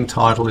working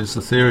title is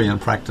The Theory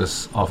and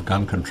Practice of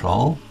Gun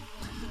Control.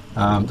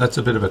 That's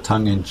a bit of a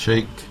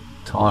tongue-in-cheek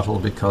title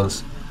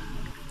because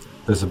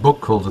there's a book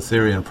called The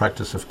Theory and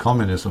Practice of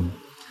Communism,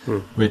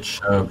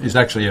 which is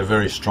actually a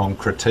very strong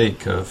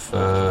critique of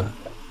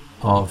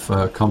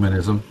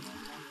communism.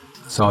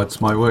 So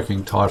it's my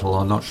working title.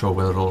 I'm not sure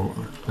whether it'll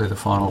be the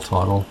final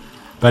title.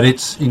 But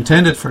it's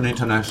intended for an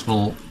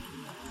international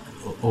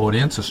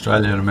audience,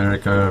 Australia,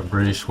 America,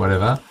 British,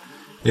 whatever.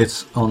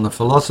 It's on the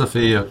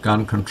philosophy of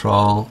gun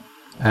control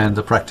and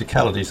the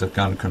practicalities of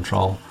gun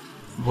control.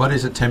 What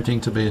is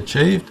attempting to be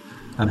achieved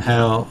and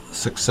how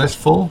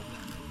successful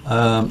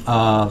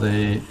are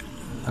the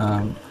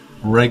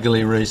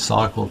regularly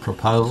recycled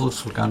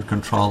proposals for gun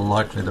control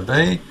likely to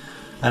be,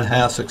 and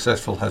how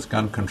successful has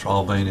gun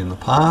control been in the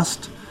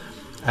past,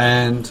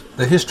 and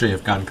the history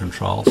of gun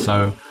control.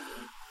 So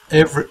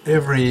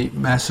every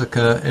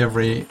massacre,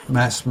 every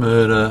mass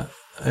murder,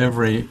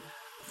 every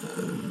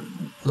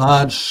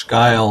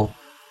large-scale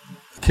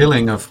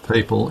killing of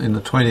people in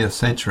the 20th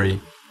century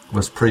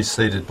was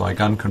preceded by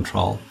gun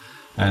control,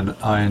 and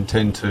I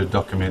intend to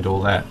document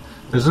all that.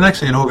 There's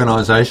actually an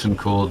organisation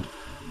called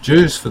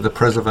Jews for the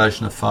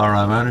Preservation of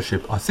Firearm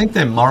Ownership. I think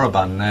they're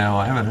moribund now.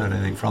 I haven't heard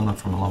anything from them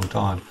for a long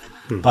time.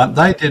 But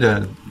they did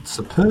a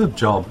superb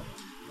job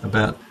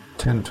about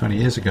 10 or 20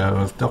 years ago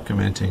of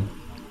documenting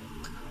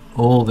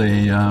all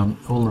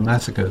the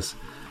massacres.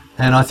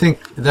 And I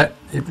think that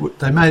it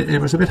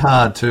was a bit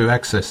hard to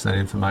access that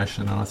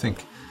information, and I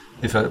think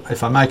if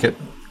I make it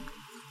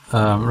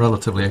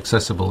relatively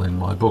accessible in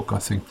my book, I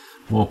think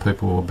more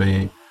people will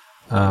be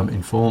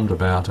informed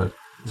about it.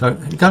 So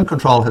gun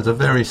control has a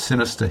very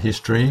sinister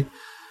history.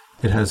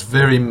 It has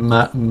very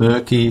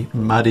murky,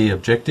 muddy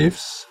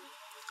objectives.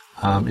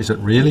 Is it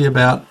really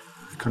about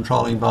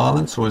controlling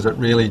violence, or is it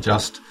really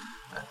just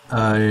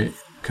a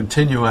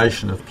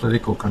continuation of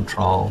political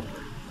control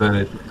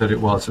that it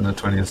was in the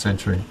 20th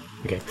century?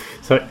 Okay,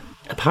 so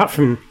apart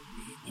from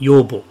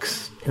your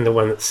books and the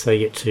one that's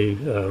yet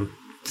to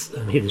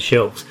hit the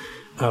shelves,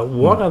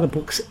 what other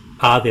books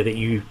are there that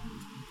you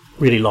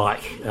really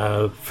like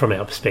from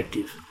our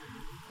perspective?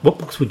 What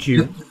books would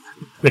you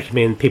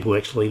recommend people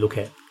actually look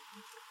at?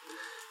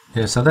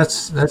 Yeah, so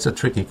that's a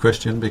tricky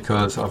question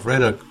because I've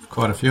read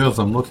quite a few of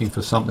them looking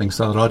for something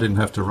so that I didn't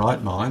have to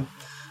write mine.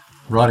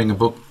 Writing a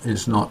book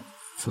is not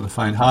for the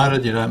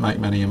faint-hearted. You don't make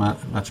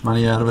much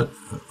money out of it,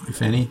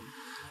 if any.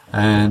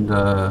 And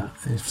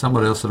if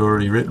somebody else had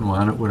already written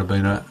one, it would have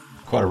been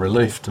quite a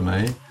relief to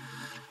me.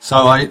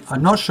 So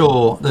I'm not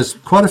sure. There's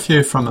quite a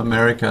few from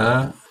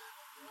America,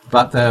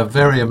 but they're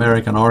very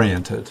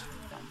American-oriented.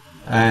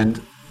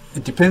 And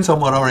it depends on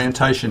what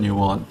orientation you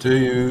want.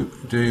 Do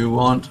you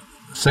want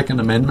Second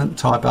Amendment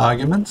type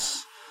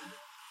arguments?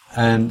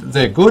 And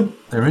they're good,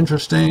 they're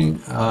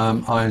interesting,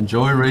 I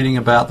enjoy reading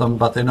about them,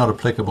 but they're not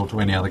applicable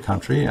to any other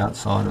country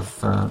outside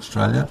of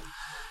Australia.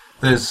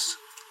 There's,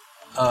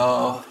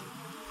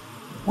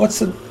 what's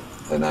the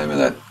name of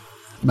that?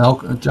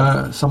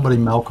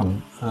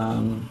 Malcolm.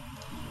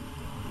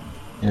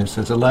 Yes,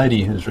 there's a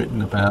lady who's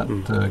written about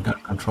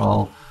gun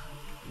control.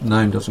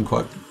 Name doesn't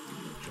quite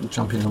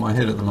jump into my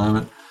head at the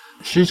moment.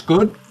 She's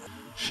good.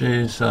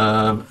 She's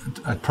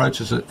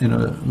approaches it in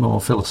a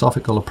more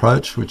philosophical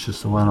approach, which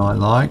is the one I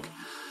like.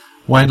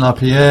 Wayne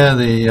LaPierre,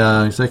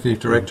 the Executive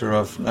Director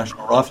of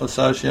National Rifle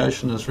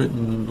Association, has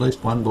written at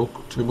least one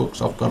book, 2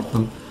 books. I've got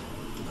them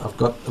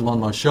on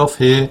my shelf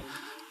here.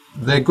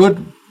 They're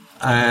good,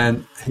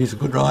 and he's a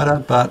good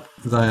writer, but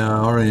they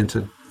are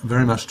oriented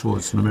very much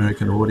towards an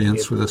American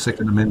audience with a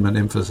Second Amendment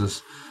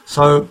emphasis.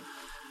 So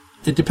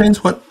it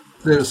depends what...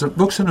 There's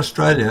books in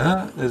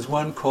Australia. There's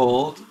one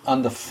called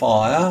Under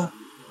Fire,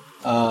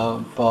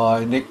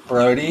 by Nick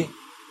Brodie,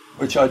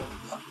 which I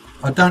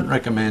don't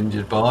recommend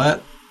you buy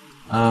it.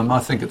 I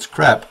think it's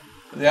crap.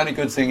 The only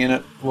good thing in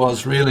it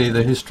was really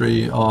the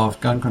history of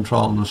gun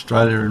control in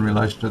Australia in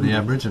relation to the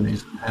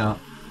Aborigines and how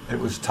it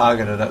was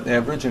targeted at the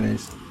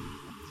Aborigines.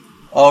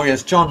 Oh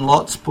yes, John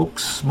Lott's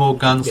books, More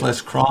Guns, Less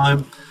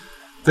Crime.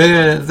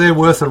 They're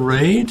worth a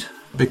read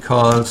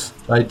because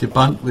they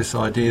debunk this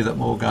idea that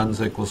more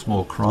guns equals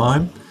more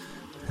crime.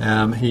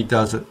 He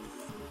does it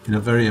in a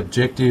very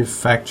objective,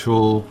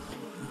 factual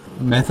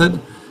method,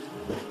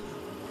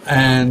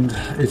 and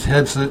it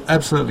has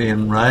absolutely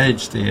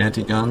enraged the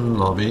anti-gun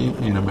lobby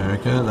in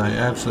America. They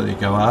absolutely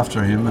go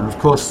after him, and of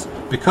course,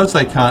 because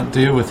they can't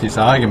deal with his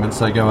arguments,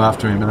 they go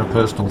after him in a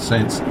personal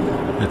sense.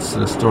 It's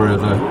the story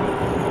of the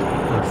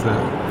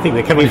I think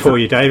they're coming for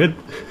you, David.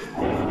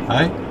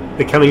 Hey?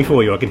 They're coming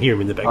for you. I can hear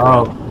them in the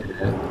background. Oh,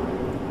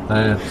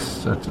 yeah.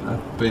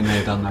 I've been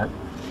there, done that.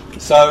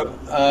 So,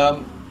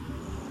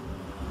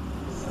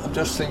 I'm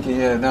just thinking,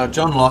 now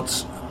John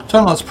Lott's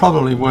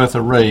probably worth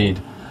a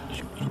read.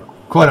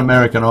 Quite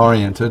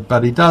American-oriented,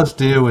 but he does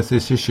deal with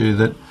this issue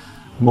that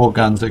more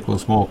guns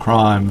equals more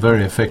crime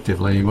very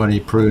effectively. What he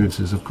proves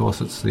is, of course,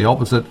 it's the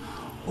opposite.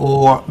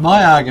 Or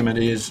my argument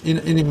is,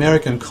 in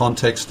American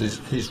context,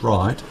 he's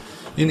right.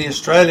 In the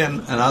Australian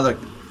and other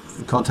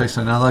context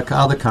in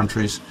other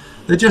countries,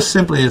 there just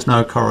simply is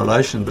no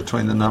correlation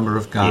between the number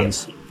of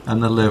guns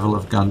and the level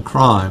of gun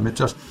crime.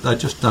 They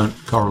just don't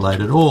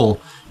correlate at all.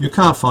 You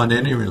can't find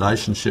any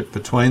relationship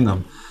between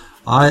them.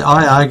 I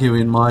argue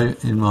in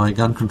my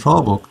gun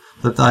control book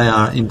that they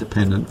are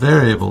independent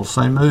variables.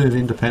 They move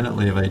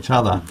independently of each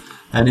other.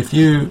 And if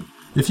you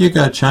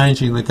go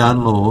changing the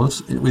gun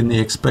laws in the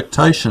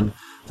expectation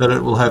that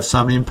it will have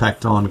some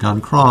impact on gun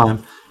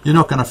crime, you're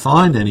not going to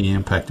find any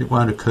impact. It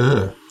won't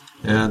occur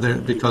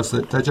because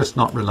they're just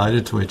not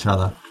related to each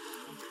other.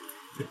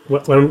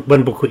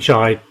 One book which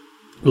I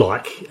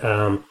like,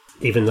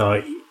 even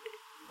though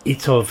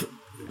it's of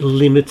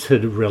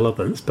limited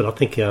relevance, but I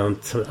think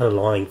some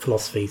underlying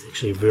philosophy is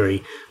actually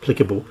very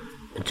applicable,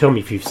 and tell me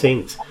if you've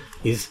seen this,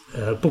 is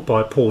a book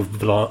by Paul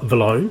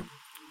Vallone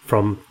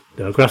from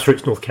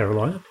Grassroots, North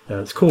Carolina.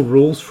 It's called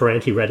Rules for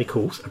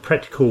Anti-Radicals, a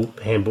practical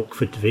handbook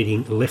for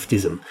defeating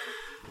leftism.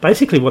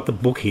 Basically what the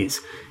book is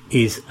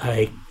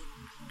a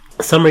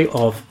summary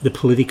of the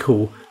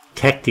political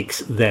tactics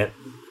that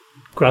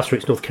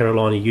Grassroots North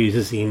Carolina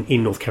uses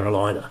in North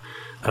Carolina,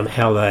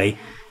 how they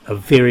are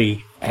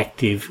very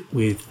active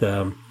with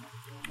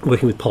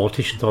working with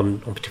politicians on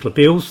particular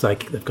bills.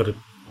 They've got a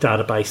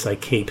database they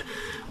keep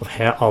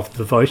of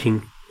the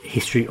voting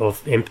history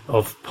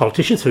of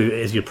politicians who,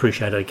 as you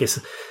appreciate, I guess,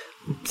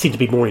 seem to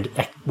be more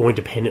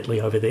independently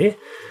over there.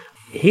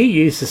 He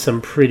uses some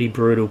pretty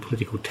brutal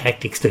political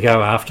tactics to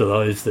go after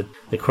those that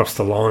cross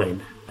the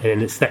line,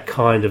 and it's that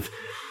kind of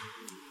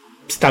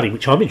study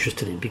which I'm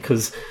interested in,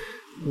 because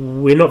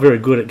we're not very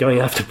good at going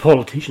after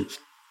politicians.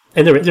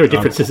 And there are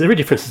differences. There are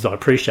differences I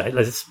appreciate.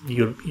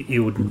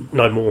 You would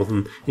know more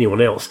than anyone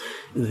else.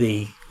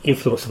 The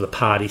influence of the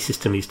party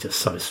system is just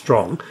so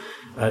strong.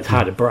 It's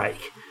hard to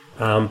break.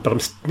 But I'm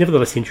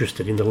nevertheless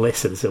interested in the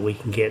lessons that we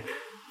can get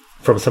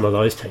from some of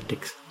those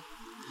tactics.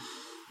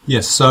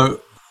 Yes,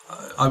 so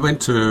I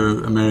went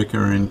to America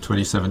in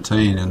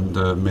 2017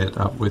 and met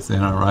up with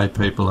NRA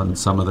people and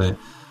some of the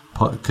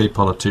key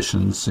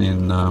politicians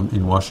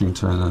in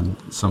Washington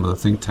and some of the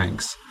think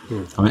tanks.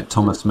 I met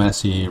Thomas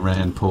Massie,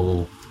 Rand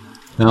Paul.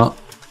 Now,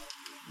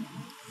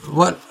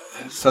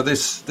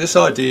 this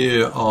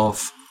idea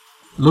of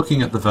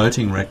looking at the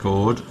voting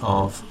record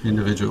of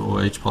individual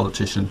or each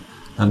politician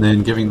and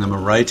then giving them a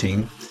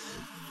rating,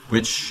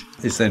 which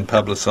is then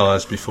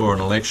publicised before an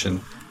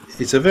election,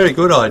 it's a very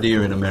good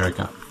idea in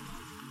America,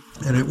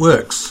 and it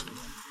works.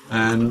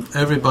 And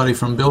everybody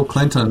from Bill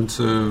Clinton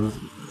to,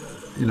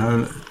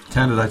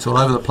 candidates all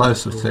over the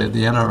place have said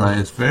the NRA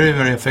is very,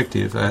 very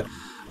effective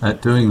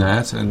at doing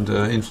that and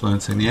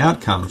influencing the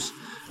outcomes.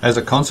 As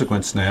a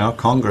consequence now,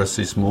 Congress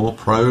is more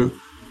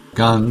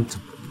pro-gun,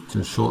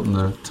 to shorten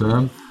the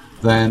term,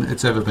 than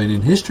it's ever been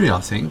in history, I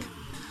think.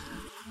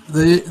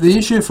 The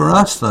issue for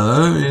us,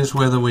 though, is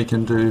whether we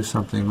can do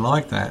something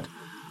like that.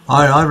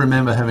 I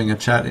remember having a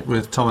chat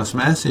with Thomas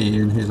Massie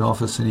in his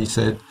office, and he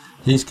said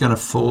he's going to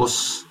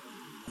force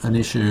an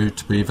issue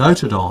to be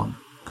voted on,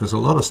 because a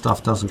lot of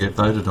stuff doesn't get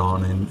voted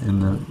on in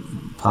the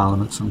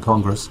parliaments and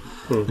Congress.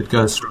 It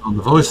goes through on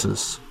the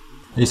voices.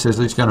 He says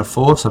he's going to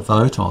force a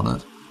vote on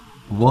it.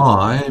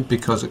 Why?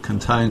 Because it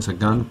contains a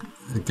gun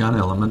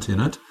element in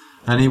it,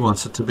 and he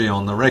wants it to be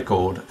on the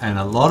record. And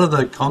a lot of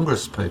the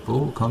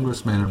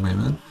congressmen and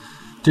women,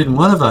 didn't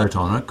want to vote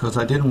on it because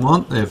they didn't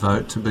want their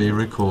vote to be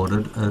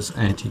recorded as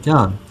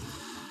anti-gun.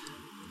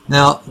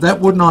 Now,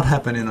 that would not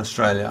happen in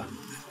Australia,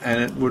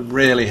 and it would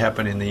rarely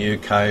happen in the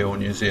UK or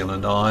New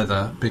Zealand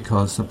either,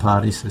 because the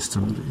party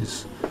system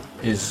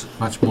is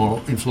much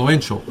more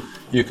influential.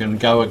 You can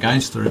go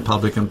against the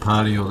Republican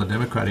Party or the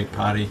Democratic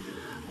Party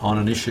on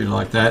an issue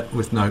like that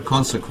with no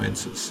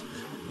consequences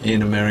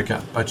in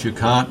America, but you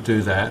can't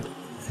do that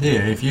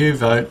here. If you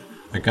vote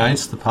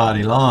against the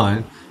party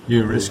line,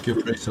 you risk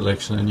your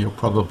pre-selection and you'll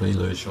probably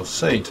lose your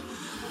seat.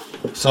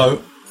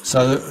 So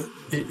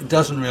it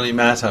doesn't really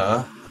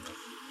matter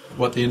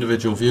what the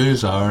individual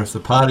views are. If the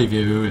party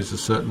view is a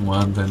certain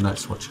one, then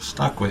that's what you're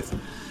stuck with.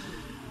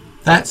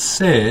 That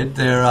said,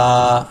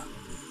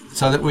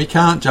 so that we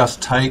can't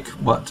just take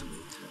what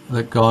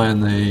the guy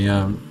in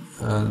the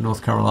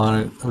North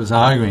Carolina was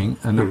arguing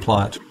and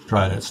apply it to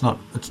Australia. It's not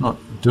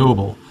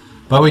doable.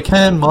 But we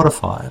can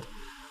modify it.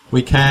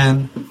 We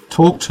can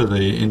talk to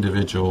the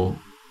individual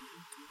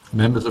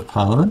members of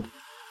Parliament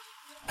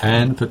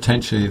and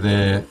potentially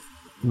their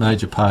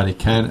major party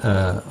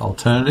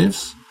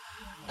alternatives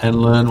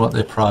and learn what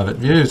their private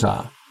views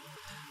are.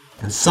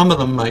 And some of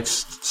them make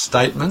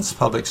statements,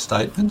 public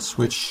statements,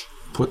 which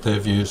put their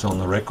views on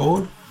the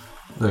record.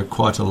 There are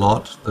quite a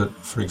lot that,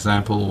 for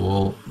example,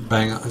 will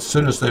bang as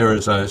soon as there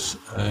is a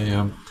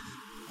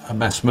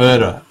mass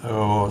murder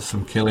or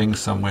some killing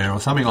somewhere or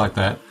something like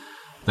that.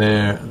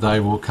 They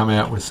will come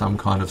out with some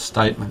kind of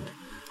statement.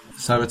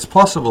 So it's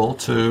possible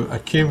to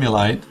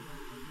accumulate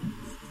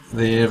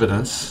the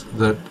evidence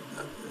that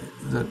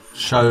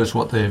shows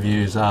what their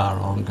views are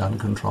on gun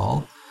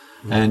control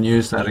and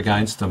use that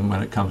against them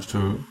when it comes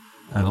to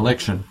an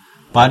election.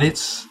 But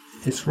it's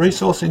it's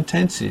resource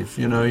intensive.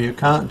 You know, you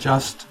can't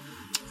just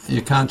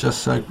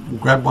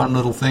grab one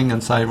little thing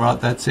and say, right,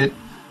 that's it.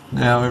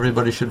 Now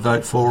everybody should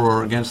vote for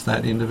or against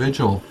that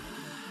individual.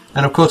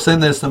 And of course then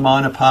there's the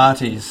minor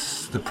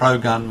parties, the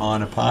pro-gun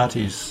minor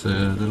parties,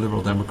 the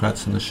Liberal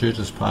Democrats and the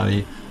Shooters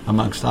Party,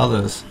 amongst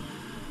others.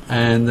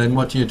 And then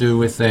what do you do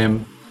with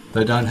them?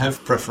 They don't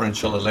have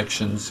preferential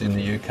elections in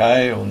the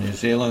UK or New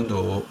Zealand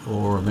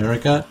or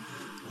America.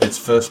 It's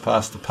first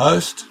past the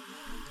post.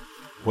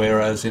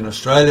 Whereas in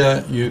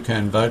Australia, you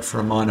can vote for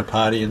a minor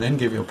party and then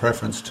give your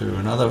preference to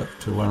one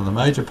of the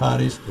major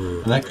parties,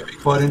 and that can be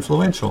quite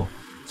influential.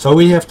 So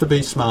we have to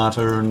be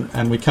smarter,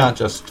 and we can't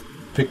just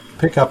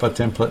pick up a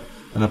template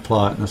and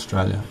apply it in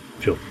Australia.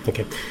 Sure.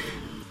 Okay.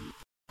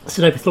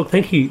 So David, look,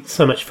 thank you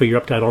so much for your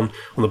update on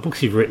the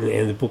books you've written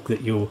and the book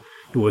that you're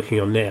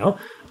working on now.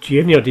 Do you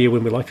have any idea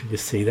when we're likely to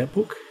see that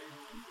book?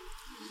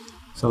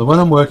 So the one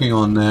I'm working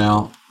on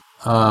now,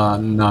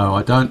 no,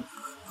 I don't.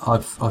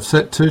 I've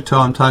set two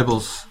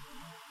timetables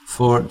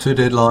for it, 2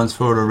 deadlines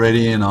for it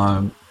already, and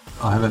I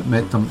haven't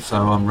met them, so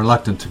I'm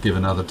reluctant to give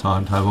another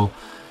timetable.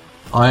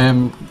 I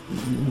am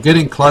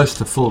getting close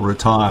to full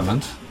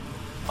retirement.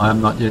 I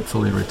am not yet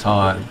fully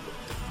retired,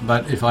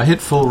 but if I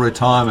hit full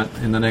retirement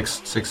in the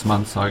next 6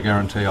 months, I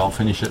guarantee I'll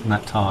finish it in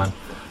that time.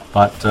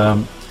 But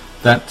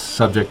that's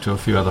subject to a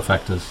few other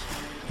factors.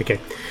 Okay.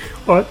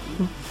 All right.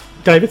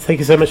 David, thank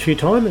you so much for your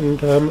time, and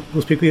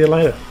we'll speak with you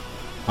later.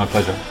 My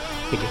pleasure.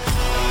 Thank you.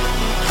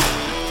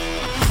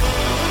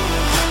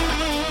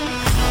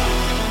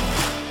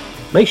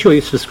 Make sure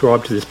you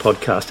subscribe to this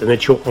podcast and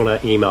that you're on our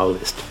email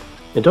list.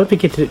 And don't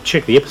forget to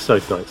check the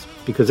episode notes,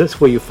 because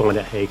that's where you'll find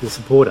out how you can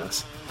support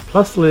us.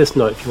 Plus, let us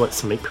know if you want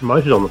something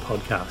promoted on the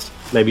podcast.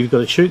 Maybe you've got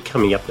a shoot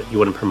coming up that you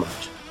want to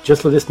promote.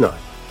 Just let us know.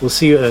 We'll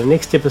see you at the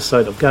next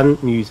episode of Gun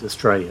News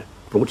Australia,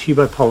 brought to you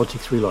by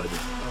Politics Reloaded.